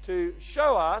there to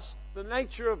show us the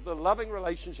nature of the loving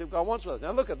relationship God wants with us.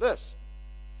 Now look at this.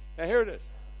 Now here it is.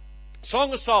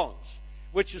 Song of Songs,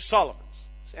 which is Solomon's.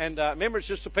 And remember, it's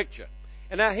just a picture.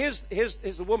 And now here's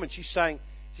the woman. She's saying,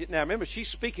 now remember, she's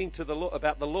speaking to the Lord,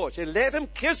 about the Lord. She said, let Him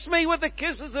kiss me with the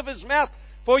kisses of His mouth,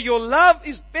 for your love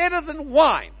is better than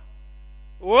wine.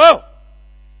 Whoa!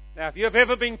 Now if you've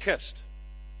ever been kissed,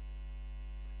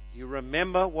 you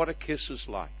remember what a kiss is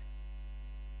like.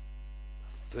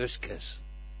 First kiss.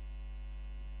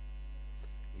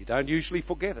 You don't usually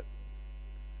forget it.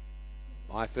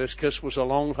 My first kiss was a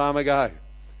long time ago.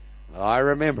 I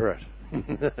remember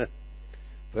it.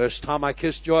 First time I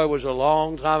kissed Joy was a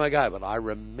long time ago, but I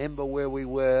remember where we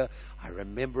were. I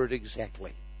remember it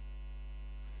exactly.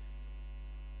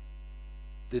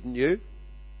 Didn't you?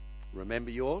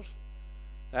 Remember yours?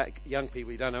 Young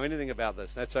people, you don't know anything about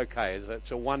this. That's okay.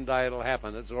 It's a one day it'll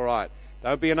happen. It's all right.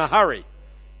 Don't be in a hurry.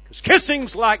 Because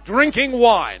kissing's like drinking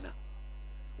wine.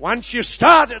 Once you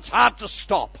start, it's hard to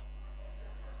stop.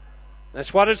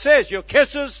 That's what it says. Your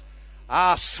kisses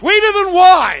are sweeter than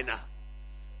wine.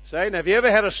 Say, now have you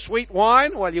ever had a sweet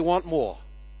wine? Well, you want more.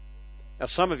 Now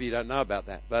some of you don't know about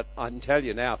that, but I can tell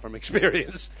you now from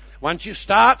experience, once you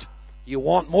start, you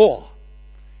want more.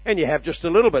 And you have just a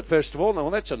little bit first of all. Well,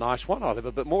 that's a nice one. I'll have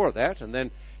a bit more of that. And then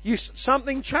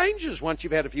something changes once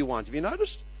you've had a few wines. Have you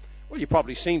noticed? Well, you've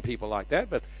probably seen people like that,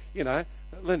 but,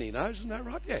 Lenny knows, isn't that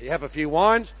right? Yeah, you have a few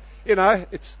wines,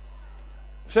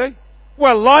 see?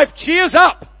 Well, life cheers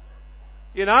up,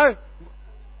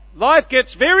 Life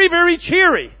gets very, very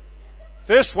cheery.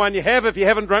 First one you have, if you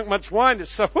haven't drunk much wine,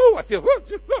 it's so, I feel,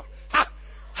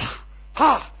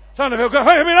 starting to feel good.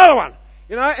 Hey, have me another one,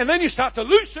 and then you start to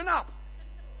loosen up.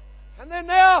 And then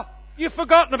now you've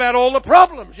forgotten about all the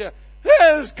problems.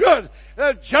 It's good.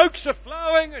 The jokes are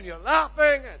flowing and you're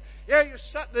laughing. And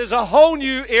there's a whole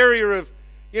new area of,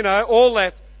 all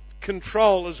that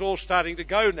control is all starting to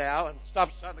go now and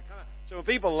stuff's starting to come out. So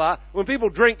when people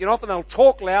drink, often they'll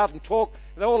talk loud and talk.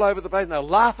 They're all over the place and they'll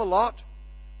laugh a lot.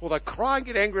 Or they'll cry and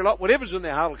get angry a lot. Whatever's in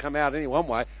their heart will come out any one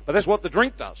way. But that's what the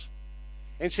drink does.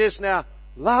 And it says now,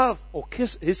 love or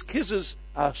His kisses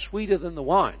are sweeter than the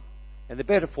wine. And they're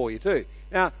better for you too.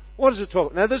 Now, what does it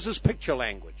talk? Now, this is picture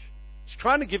language. It's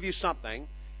trying to give you something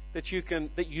that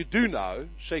you do know,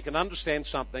 so you can understand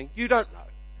something you don't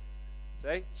know.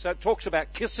 See? So it talks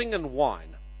about kissing and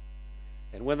wine.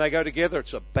 And when they go together,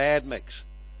 it's a bad mix.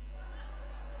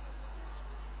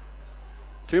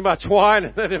 Too much wine,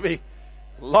 and then there'll be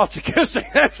lots of kissing,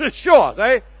 that's for sure.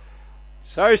 See?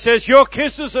 So he says, your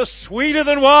kisses are sweeter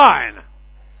than wine.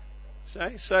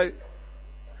 See? So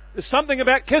there's something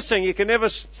about kissing. You can never,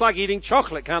 it's like eating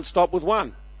chocolate, can't stop with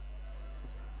one.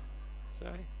 See?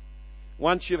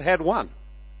 Once you've had one.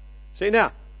 See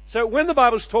now, so when the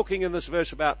Bible's talking in this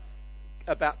verse about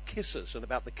kisses and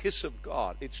about the kiss of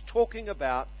God, it's talking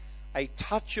about a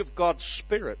touch of God's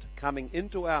Spirit coming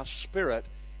into our spirit,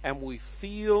 and we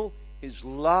feel His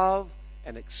love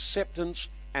and acceptance,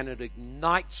 and it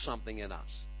ignites something in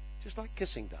us, just like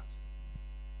kissing does.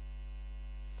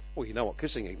 Well, you know what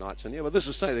kissing ignites in you, but this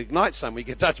is saying it ignites something. We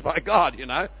get touched by God, you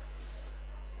know.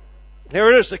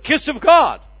 Here it is, the kiss of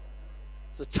God.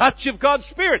 It's the touch of God's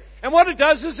Spirit. And what it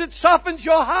does is it softens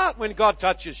your heart when God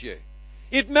touches you.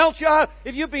 It melts your heart.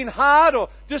 If you've been hard or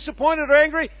disappointed or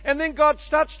angry, and then God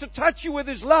starts to touch you with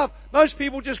His love, most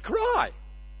people just cry.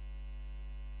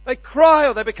 They cry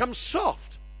or they become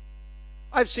soft.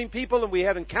 I've seen people, and we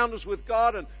had encounters with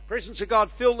God, and the presence of God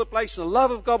filled the place, and the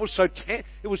love of God was so it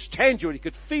was tangible. You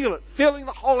could feel it, filling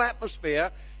the whole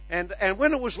atmosphere. And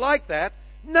when it was like that,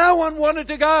 no one wanted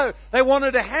to go. They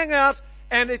wanted to hang out,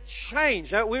 and it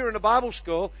changed. Now, we were in a Bible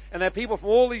school, and there are people from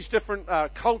all these different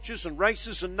cultures and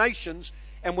races and nations,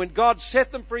 and when God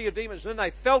set them free of demons, then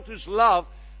they felt His love,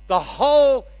 the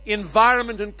whole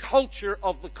environment and culture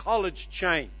of the college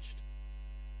changed.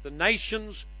 The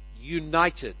nations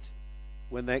united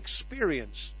when they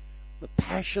experienced the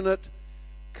passionate,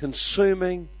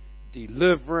 consuming,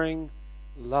 delivering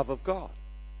love of God.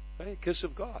 Okay? Kiss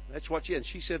of God. That's what and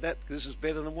she said that this is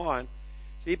better than wine.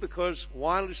 See, because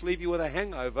wine will just leave you with a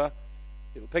hangover.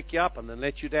 It'll pick you up and then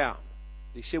let you down.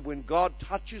 He said when God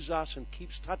touches us and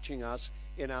keeps touching us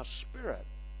in our spirit,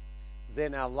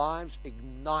 then our lives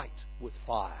ignite with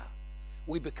fire.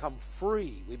 We become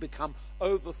free. We become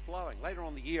overflowing. Later on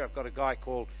in the year, I've got a guy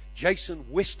called Jason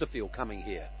Westerfield coming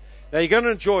here. Now, you're going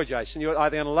to enjoy Jason. You're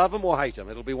either going to love him or hate him.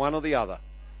 It'll be one or the other.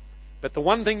 But the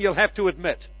one thing you'll have to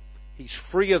admit, he's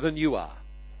freer than you are.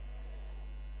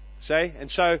 See? And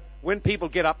so, when people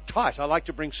get uptight, I like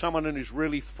to bring someone in who's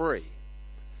really free.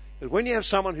 Because when you have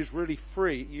someone who's really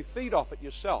free, you feed off it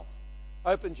yourself.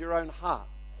 Opens your own heart.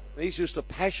 He's just a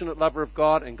passionate lover of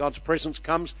God, and God's presence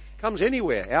comes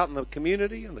anywhere, out in the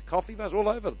community, and the coffee bars, all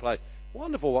over the place.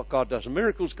 Wonderful what God does, and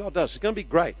miracles God does. It's going to be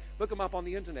great. Look them up on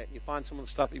the internet, and you find some of the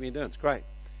stuff you've been doing. It's great.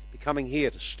 Be coming here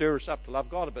to stir us up to love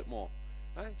God a bit more.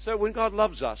 Right? So when God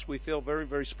loves us, we feel very,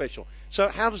 very special. So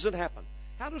how does it happen?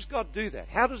 How does God do that?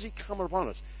 How does He come upon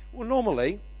us? Well,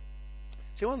 normally,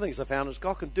 see, one of the things I found is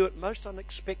God can do it most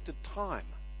unexpected time.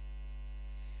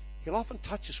 He'll often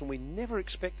touch us when we never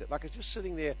expect it. Like I was just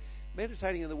sitting there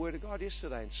meditating in the Word of God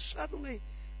yesterday, and suddenly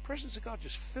the presence of God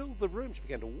just filled the room. She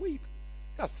began to weep.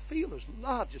 I feel His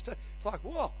love. It's like,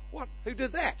 whoa, what? Who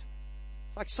did that?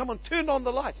 It's like someone turned on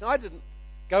the lights. And I didn't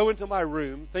go into my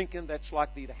room thinking that's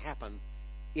likely to happen.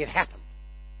 It happened.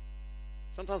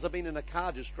 Sometimes I've been in a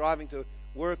car just driving to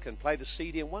work and played a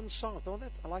CD and one song. I thought,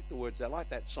 I like the words. I like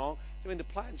that song. So I began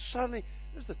to play, and suddenly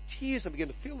there's the tears. I began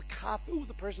to feel the car filled with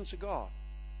the presence of God.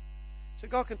 So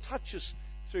God can touch us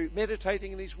through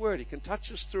meditating in His Word. He can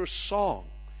touch us through a song.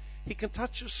 He can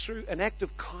touch us through an act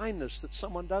of kindness that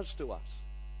someone does to us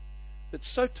that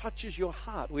so touches your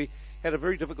heart. We had a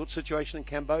very difficult situation in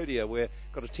Cambodia where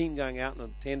got a team going out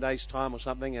in 10 days' time or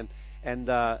something, and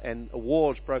a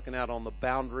war's broken out on the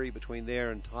boundary between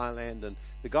there and Thailand, and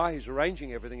the guy who's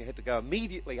arranging everything had to go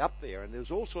immediately up there, and there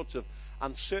was all sorts of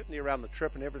uncertainty around the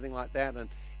trip and everything like that,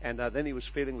 and then he was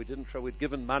feeling we'd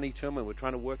given money to him, and we're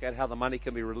trying to work out how the money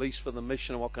can be released for the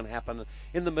mission and what can happen. And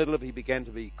in the middle of it, he began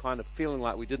to be kind of feeling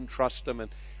like we didn't trust him, and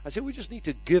I said, we just need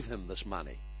to give him this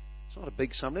money. It's not a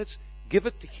big sum. Let's give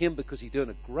it to him because he's doing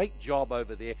a great job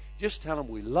over there. Just tell him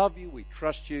we love you, we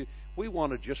trust you, we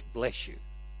want to just bless you.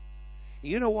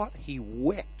 You know what? He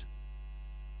wept.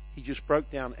 He just broke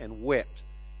down and wept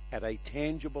at a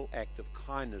tangible act of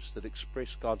kindness that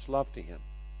expressed God's love to him.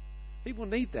 People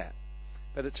need that.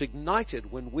 But it's ignited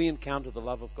when we encounter the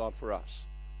love of God for us.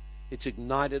 It's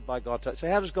ignited by God. So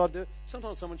how does God do it?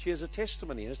 Sometimes someone shares a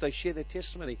testimony, and as they share their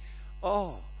testimony,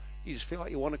 you just feel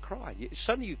like you want to cry.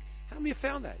 Suddenly, how many have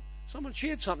found that? Someone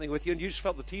shared something with you, and you just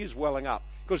felt the tears welling up.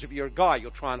 Because if you're a guy,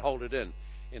 you'll try and hold it in,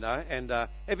 And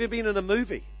have you been in a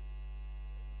movie?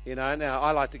 Now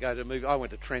I like to go to a movie. I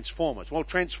went to Transformers. Well,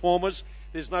 Transformers,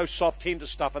 there's no soft, tender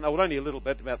stuff, and only a little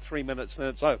bit, about 3 minutes, and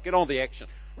then it's over. Get on the action.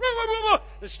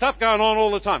 There's stuff going on all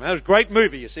the time. It was a great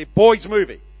movie, you see, boys'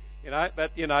 movie.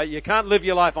 But you can't live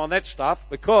your life on that stuff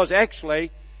because actually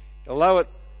Although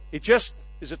it just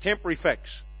is a temporary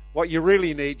fix. What you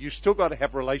really need, you still got to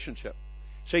have a relationship.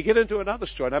 So you get into another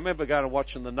story. And I remember going and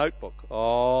watching The Notebook.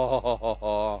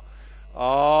 Oh,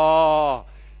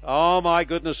 my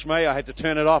goodness me. I had to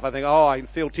turn it off. I think, I can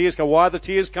feel tears come. Why are the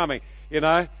tears coming?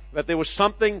 But there was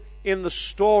something in the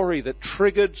story that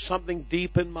triggered something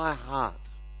deep in my heart.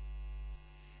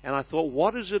 And I thought,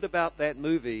 what is it about that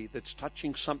movie that's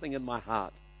touching something in my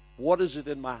heart? What is it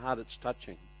in my heart it's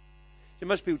touching? See,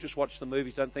 most people just watch the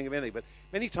movies, don't think of anything. But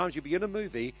many times you begin a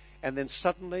movie and then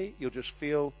suddenly you'll just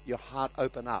feel your heart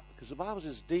open up. Because the Bible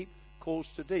says deep calls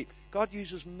to deep. God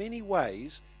uses many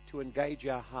ways to engage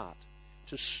our heart,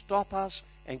 to stop us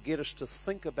and get us to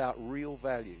think about real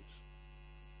values.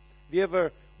 Have you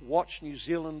ever watched New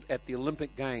Zealand at the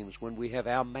Olympic Games when we have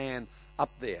our man up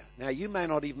there? Now, you may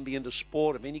not even be into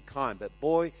sport of any kind, but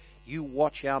boy, you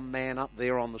watch our man up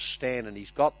there on the stand and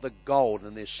he's got the gold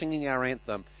and they're singing our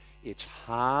anthem. It's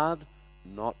hard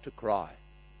not to cry.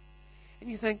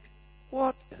 And you think,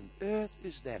 what on earth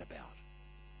is that about?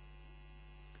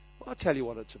 Well, I'll tell you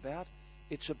what it's about.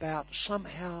 It's about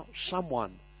somehow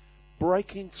someone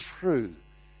breaking through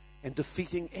and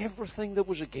defeating everything that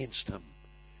was against him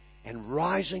and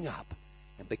rising up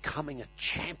and becoming a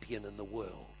champion in the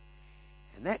world.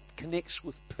 And that connects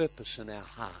with purpose in our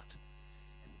heart.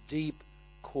 And deep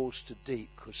calls to deep,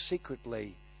 because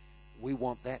secretly we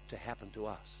want that to happen to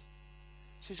us.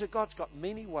 See, so God's got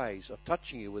many ways of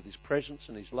touching you with His presence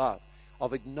and His love,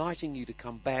 of igniting you to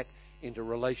come back into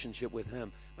relationship with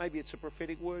Him. Maybe it's a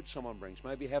prophetic word someone brings.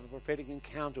 Maybe you have a prophetic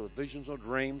encounter with visions or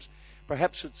dreams.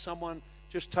 Perhaps it's someone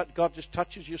God just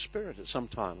touches your spirit at some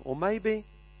time. Or maybe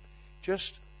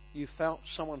just you felt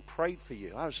someone prayed for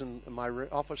you. I was in my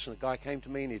office and a guy came to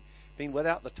me and he'd been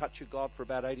without the touch of God for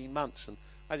about 18 months. And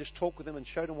I just talked with him and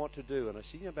showed him what to do. And I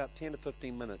said, about 10 to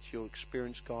 15 minutes, you'll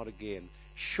experience God again.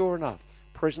 Sure enough,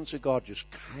 presence of God just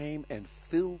came and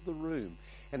filled the room.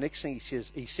 And next thing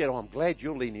he said, I'm glad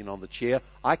you're leaning on the chair.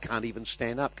 I can't even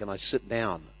stand up. Can I sit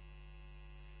down?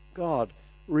 God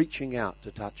reaching out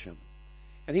to touch him.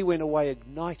 And he went away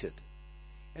ignited.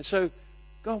 And so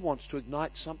God wants to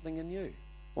ignite something in you.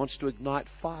 Wants to ignite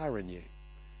fire in you.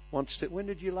 When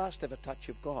did you last have a touch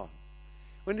of God?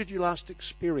 When did you last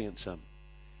experience Him?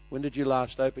 When did you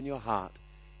last open your heart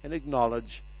and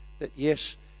acknowledge that,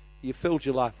 yes, you filled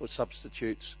your life with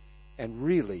substitutes and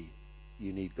really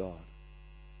you need God?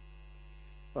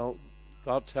 Well,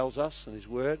 God tells us in His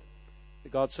Word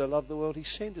that God so loved the world, He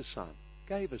sent His Son,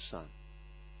 gave His Son.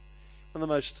 One of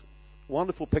the most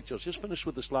wonderful pictures, just finished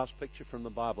with this last picture from the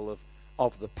Bible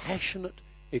of the passionate,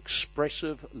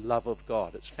 expressive love of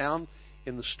God. It's found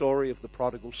in the story of the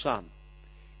prodigal son.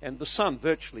 And the son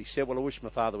virtually said, I wish my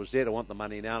father was dead. I want the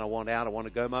money now and I want out. I want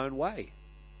to go my own way.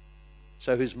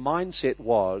 So his mindset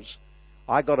was,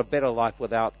 I got a better life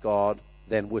without God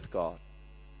than with God.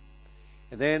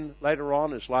 And then later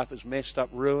on, his life is messed up,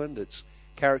 ruined. Its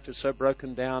character so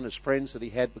broken down. His friends that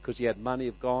he had because he had money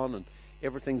have gone and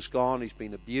everything's gone. He's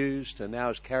been abused and now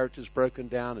his character's broken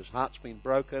down. His heart's been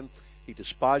broken. He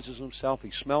despises himself.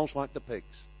 He smells like the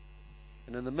pigs.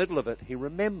 And in the middle of it, he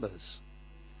remembers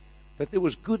that there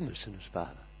was goodness in his father.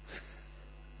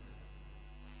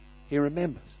 He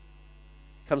remembers.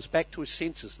 Comes back to his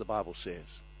senses, the Bible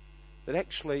says. That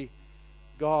actually,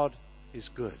 God is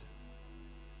good.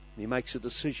 And he makes a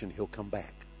decision, he'll come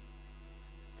back.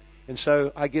 And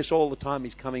so, I guess all the time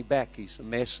he's coming back, he's a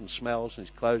mess and smells and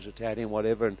his clothes are tatty and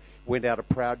whatever, and went out a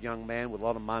proud young man with a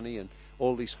lot of money and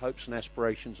all these hopes and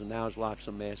aspirations, and now his life's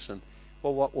a mess. And,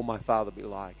 well, what will my father be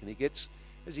like? And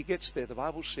as he gets there, the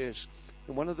Bible says,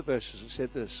 in one of the verses, it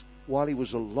said this, while he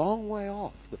was a long way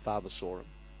off, the father saw him.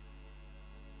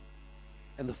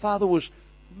 And the father was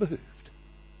moved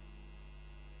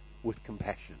with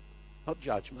compassion, not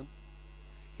judgment.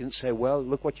 He didn't say, well,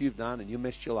 look what you've done and you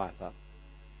messed your life up.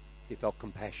 He felt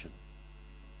compassion.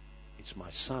 It's my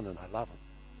son and I love him.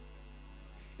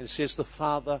 And it says the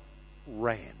father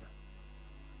ran.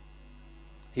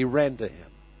 He ran to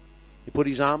him. He put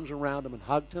his arms around him and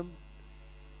hugged him.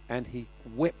 And he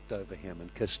wept over him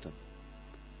and kissed him.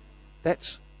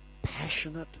 That's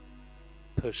passionate,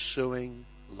 pursuing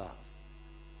love.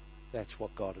 That's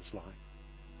what God is like.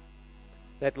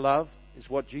 That love is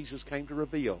what Jesus came to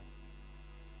reveal.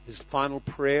 His final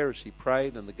prayer as he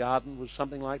prayed in the garden was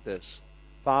something like this.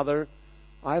 Father,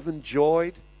 I've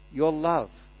enjoyed your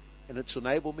love, and it's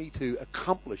enabled me to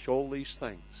accomplish all these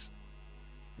things.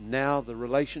 Now the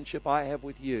relationship I have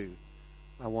with you,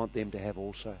 I want them to have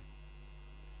also.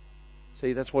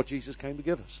 See, that's what Jesus came to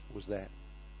give us, was that.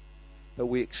 That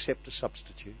we accept a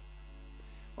substitute.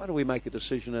 Why don't we make a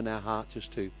decision in our heart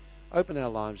just to open our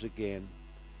lives again,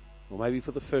 or maybe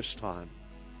for the first time,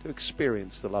 to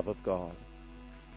experience the love of God.